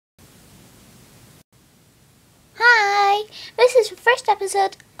Hi, this is the first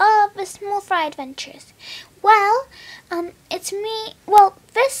episode of the Smallfry Adventures. Well, it's me. Well,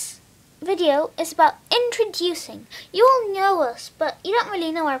 this video is about introducing. You all know us, but you don't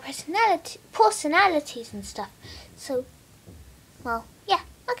really know our personalities and stuff. So, well, yeah,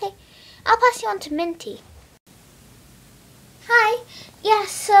 okay. I'll pass you on to Minty. Hi. Yeah,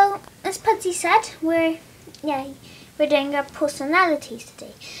 so as Pudsey said, we're doing our personalities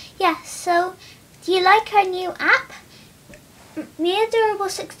today. Yeah, so do you like our new app? Me Adorable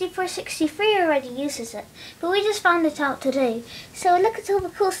 6463 already uses it, but we just found it out today. So look at all the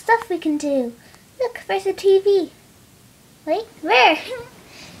cool stuff we can do. Look, there's a TV. Wait, where?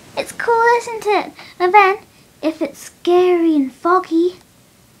 It's cool, isn't it? And then, if it's scary and foggy,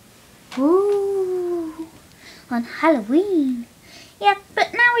 ooh, on Halloween. Yeah,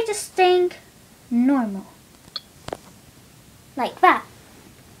 but now we're just staying normal. Like that.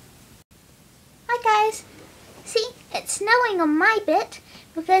 Hi guys. See, it's snowing on my bit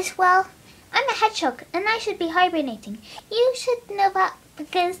because, well, I'm a hedgehog and I should be hibernating. You should know that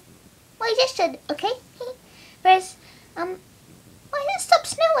because, well, you just should, okay? Whereas, why did it stop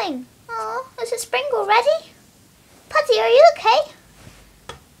snowing? Oh, is it spring already? Pudsey, are you okay?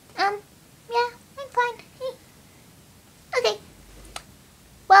 Yeah, I'm fine. Okay.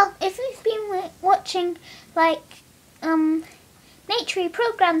 Well, if you've been watching, like, nature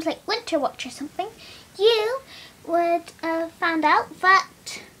programs like Winter Watch or something, you would have found out that,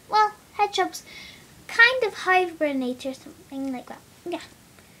 well, hedgehogs kind of hibernate or something like that. Yeah.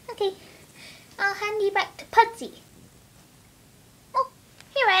 Okay. I'll hand you back to Pudsey. Oh,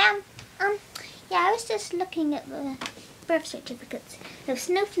 here I am. Yeah, I was just looking at the birth certificates of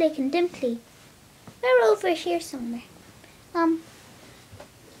Snowflake and Dimply. They're over here somewhere.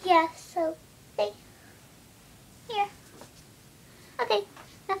 Yeah, so they here. Okay,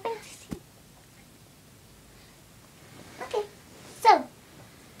 nothing to see. Okay, so,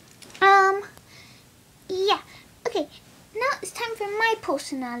 yeah, okay, now it's time for my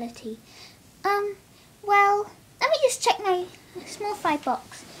personality. Well, let me just check my Smallfry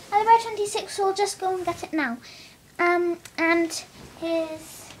box. Alibi 26 will just go and get it now. And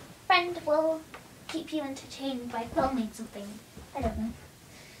his friend will keep you entertained by filming something. I don't know.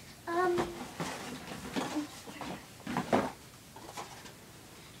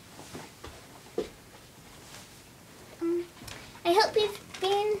 I hope we've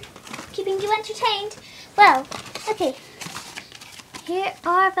been keeping you entertained. Well, okay. Here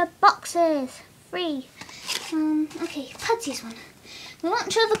are the boxes. 3. Okay, Pudsey's one. We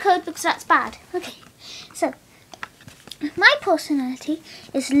won't show the code because that's bad. Okay, so my personality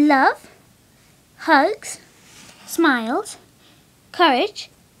is love, hugs, smiles, courage,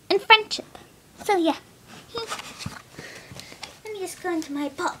 and friendship. So yeah. Let me just go into my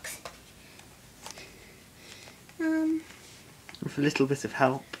box. With a little bit of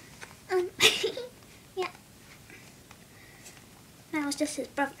help. Yeah. That was just his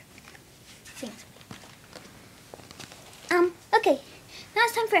brother. Thanks. Okay. Now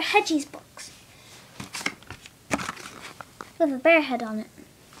it's time for a Hedgie's box. With a bear head on it.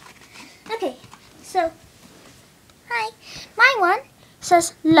 Okay, so, hi. My one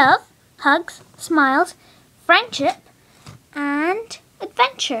says love, hugs, smiles, friendship, and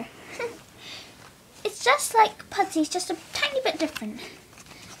adventure. It's just like Pudsey's, just a tiny bit different.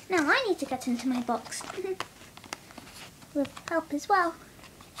 Now I need to get into my box. With help as well.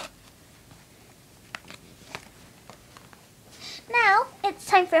 Now it's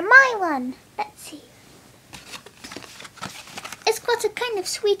time for my one. Let's see. It's got a kind of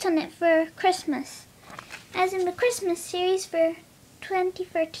sweet on it for Christmas. As in the Christmas series for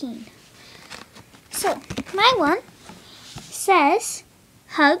 2013. So, my one says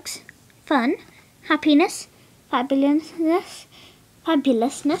hugs, fun, happiness, fabulousness.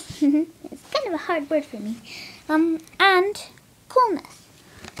 It's kind of a hard word for me. And coolness.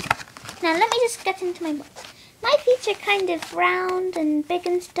 Now let me just get into my box. My feet are kind of round and big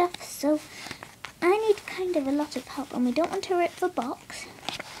and stuff, so I need kind of a lot of help, and we don't want to rip the box.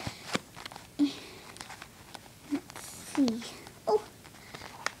 Let's see. Oh.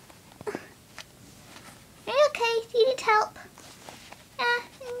 Are you okay? Do you need help?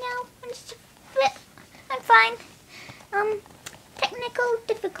 No, I'm just a bit. I'm fine. Technical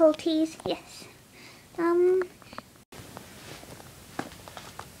difficulties, yes. Oh,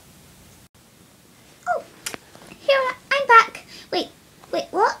 here I'm back. Wait,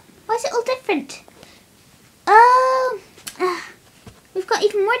 what? Why is it all different? Oh, we've got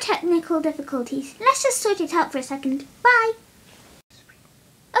even more technical difficulties. Let's just sort it out for a second. Bye.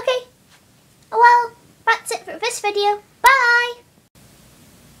 Okay. Well, that's it for this video.